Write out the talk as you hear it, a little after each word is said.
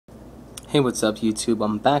Hey, what's up YouTube?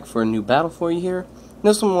 I'm back for a new battle for you here.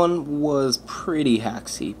 This one was pretty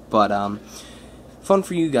hacksy, but fun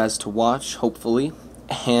for you guys to watch, hopefully,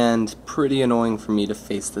 and pretty annoying for me to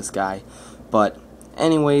face this guy. But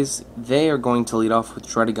anyways, they are going to lead off with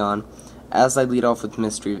Dredagon, as I lead off with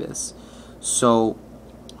Mystery Viz. So,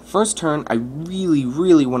 first turn, I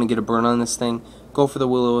really want to get a burn on this thing, go for the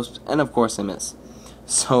Will-O-Wisp, and of course I miss.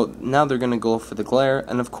 So now they're going to go for the Glare,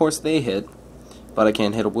 and of course they hit, but I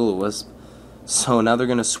can't hit a Will-O-Wisp. So now they're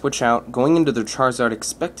going to switch out, going into their Charizard,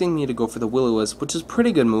 expecting me to go for the Will-O-Wisp, which is a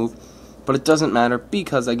pretty good move, but it doesn't matter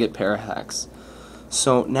because I get Parahacks.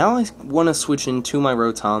 So now I want to switch into my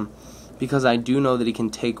Rotom, because I do know that he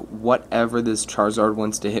can take whatever this Charizard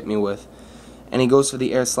wants to hit me with. And he goes for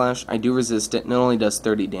the Air Slash. I do resist it, and it only does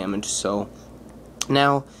 30 damage, so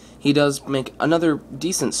now he does make another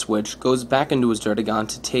decent switch, goes back into his Dredagon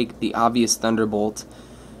to take the obvious Thunderbolt,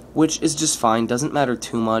 which is just fine, doesn't matter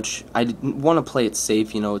too much. I want to play it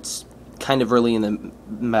safe, it's kind of early in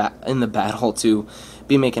the battle to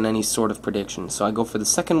be making any sort of prediction. So I go for the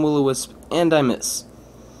second Will-O-Wisp, and I miss.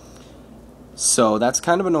 So that's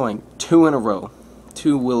kind of annoying. 2 in a row.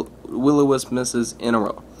 2 Will-O-Wisp misses in a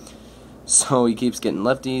row. So he keeps getting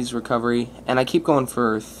lefties, recovery, and I keep going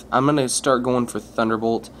for, I'm going to start going for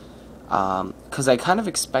Thunderbolt, because I kind of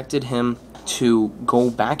expected him to go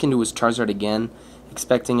back into his Charizard again,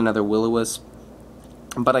 expecting another Will-O-Wisp,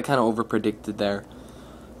 but I kind of over-predicted there.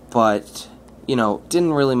 But,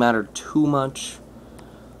 didn't really matter too much.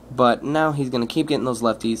 But now he's going to keep getting those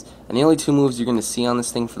lefties, and the only 2 moves you're going to see on this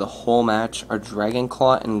thing for the whole match are Dragon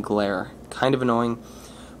Claw and Glare. Kind of annoying.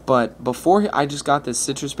 But before I just got this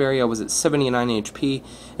Citrus Berry, I was at 79 HP.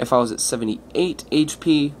 If I was at 78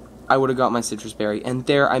 HP, I would have got my Citrus Berry, and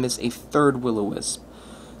there I miss a 3rd Will-O-Wisp.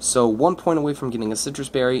 So 1 point away from getting a Citrus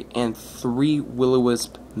Berry, and 3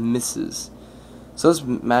 Will-O-Wisp misses. So this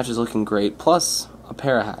match is looking great, plus a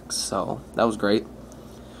Parahacks, so that was great.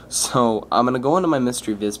 So I'm going to go into my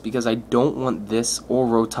Mystery Viz because I don't want this or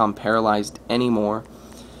Rotom paralyzed anymore.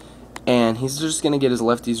 And he's just going to get his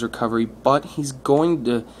lefties recovery, but he's going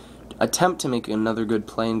to attempt to make another good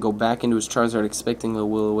play and go back into his Charizard expecting the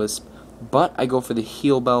Will-O-Wisp. But I go for the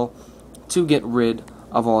Heal Bell to get rid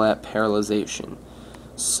of all that paralyzation.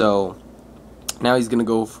 So now he's going to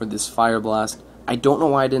go for this Fire Blast. I don't know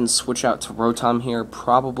why I didn't switch out to Rotom here.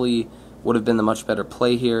 Probably would have been the much better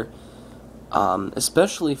play here.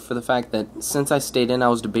 Especially for the fact that since I stayed in, I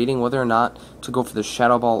was debating whether or not to go for the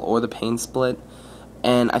Shadow Ball or the Pain Split.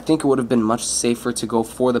 And I think it would have been much safer to go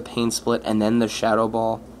for the Pain Split and then the Shadow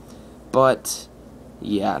Ball. But,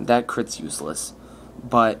 yeah, that crit's useless.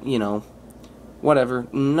 But, whatever.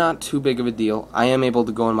 Not too big of a deal. I am able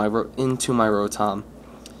to go into my Rotom.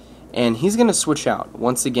 And he's going to switch out,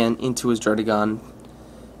 once again, into his Dredagon,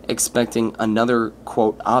 expecting another,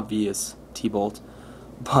 quote, obvious T-Bolt.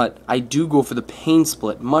 But I do go for the Pain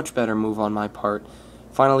Split, much better move on my part.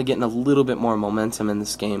 Finally getting a little bit more momentum in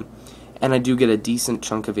this game. And I do get a decent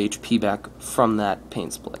chunk of HP back from that Pain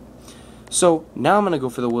Split. So now I'm going to go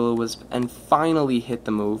for the Will-O-Wisp and finally hit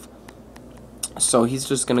the move. So he's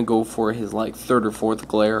just going to go for his 3rd or 4th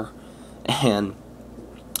Glare. And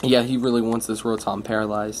yeah, he really wants this Rotom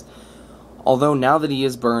paralyzed. Although now that he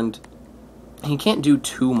is burned, he can't do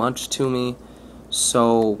too much to me.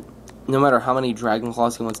 So no matter how many Dragon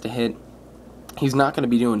Claws he wants to hit, he's not going to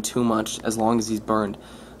be doing too much as long as he's burned.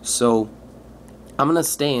 So I'm going to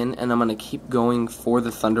stay in, and I'm going to keep going for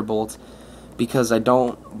the Thunderbolt, because I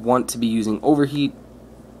don't want to be using Overheat.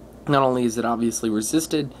 Not only is it obviously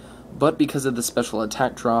resisted, but because of the special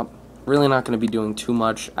attack drop, really not going to be doing too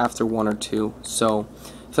much after 1 or 2. So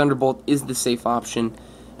Thunderbolt is the safe option,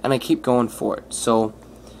 and I keep going for it. So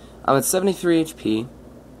I'm at 73 HP,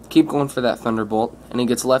 keep going for that Thunderbolt, and he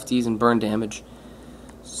gets lefties and burn damage.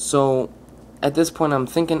 So at this point I'm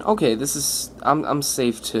thinking, okay, I'm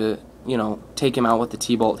safe to take him out with the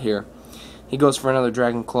T-Bolt here. He goes for another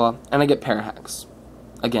Dragon Claw, and I get Parahacks.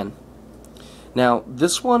 Again. Now,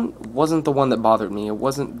 this one wasn't the one that bothered me. It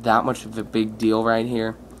wasn't that much of a big deal right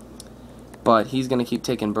here. But he's going to keep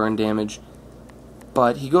taking burn damage.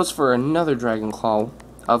 But he goes for another Dragon Claw,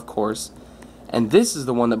 of course. And this is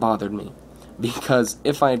the one that bothered me. Because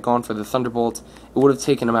if I had gone for the Thunderbolt, it would have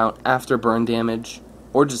taken him out after burn damage,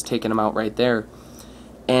 or just taken him out right there.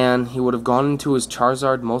 And he would have gone into his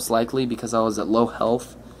Charizard most likely because I was at low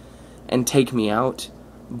health and take me out,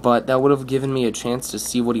 but that would have given me a chance to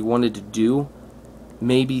see what he wanted to do,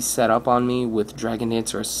 maybe set up on me with Dragon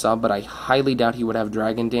Dance or a Sub, but I highly doubt he would have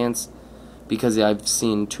Dragon Dance because I've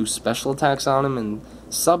seen 2 special attacks on him, and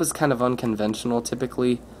Sub is kind of unconventional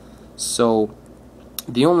typically, so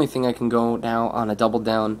the only thing I can go now on a double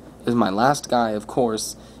down is my last guy, of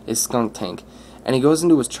course, is Skunk Tank. And he goes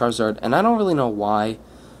into his Charizard, and I don't really know why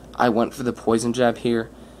I went for the Poison Jab here.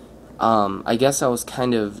 I guess I was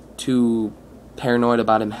kind of too paranoid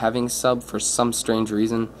about him having sub for some strange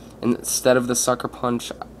reason. Instead of the Sucker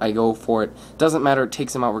Punch, I go for it. Doesn't matter, it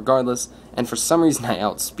takes him out regardless. And for some reason I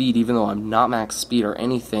outspeed, even though I'm not max speed or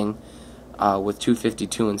anything, with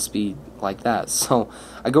 252 in speed like that. So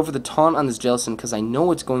I go for the Taunt on this Jellicent because I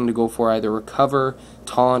know it's going to go for either Recover,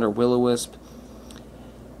 Taunt, or Will-O-Wisp.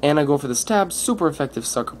 And I go for the Stab, super effective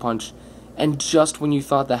Sucker Punch. And just when you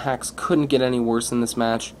thought the hacks couldn't get any worse in this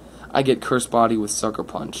match, I get Curse Body with Sucker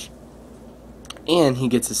Punch. And he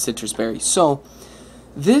gets a Citrus Berry. So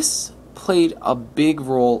this played a big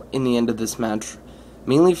role in the end of this match,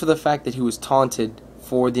 mainly for the fact that he was taunted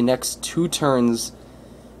for the next 2 turns,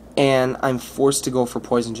 and I'm forced to go for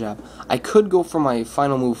Poison Jab. I could go for my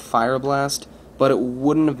final move, Fire Blast, but it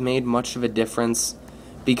wouldn't have made much of a difference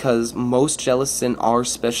because most Jellicent are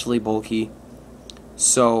especially bulky.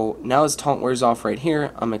 So now his taunt wears off right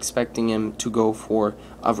here. I'm expecting him to go for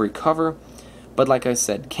a Recover, but like I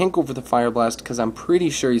said, can't go for the Fire Blast because I'm pretty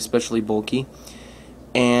sure he's especially bulky,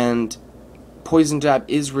 and Poison Jab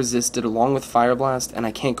is resisted along with Fire Blast, and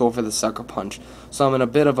I can't go for the Sucker Punch. So I'm in a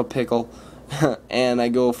bit of a pickle, and I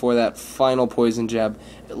go for that final Poison Jab.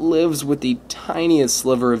 It lives with the tiniest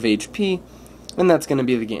sliver of HP, and that's going to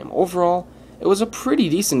be the game. Overall, it was a pretty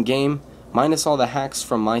decent game, minus all the hacks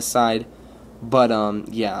from my side. But,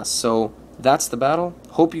 yeah, so that's the battle.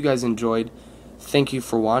 Hope you guys enjoyed. Thank you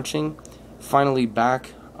for watching. Finally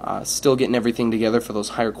back, still getting everything together for those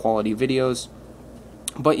higher quality videos.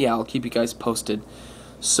 But yeah, I'll keep you guys posted.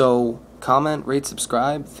 So, comment, rate,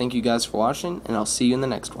 subscribe. Thank you guys for watching, and I'll see you in the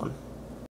next one.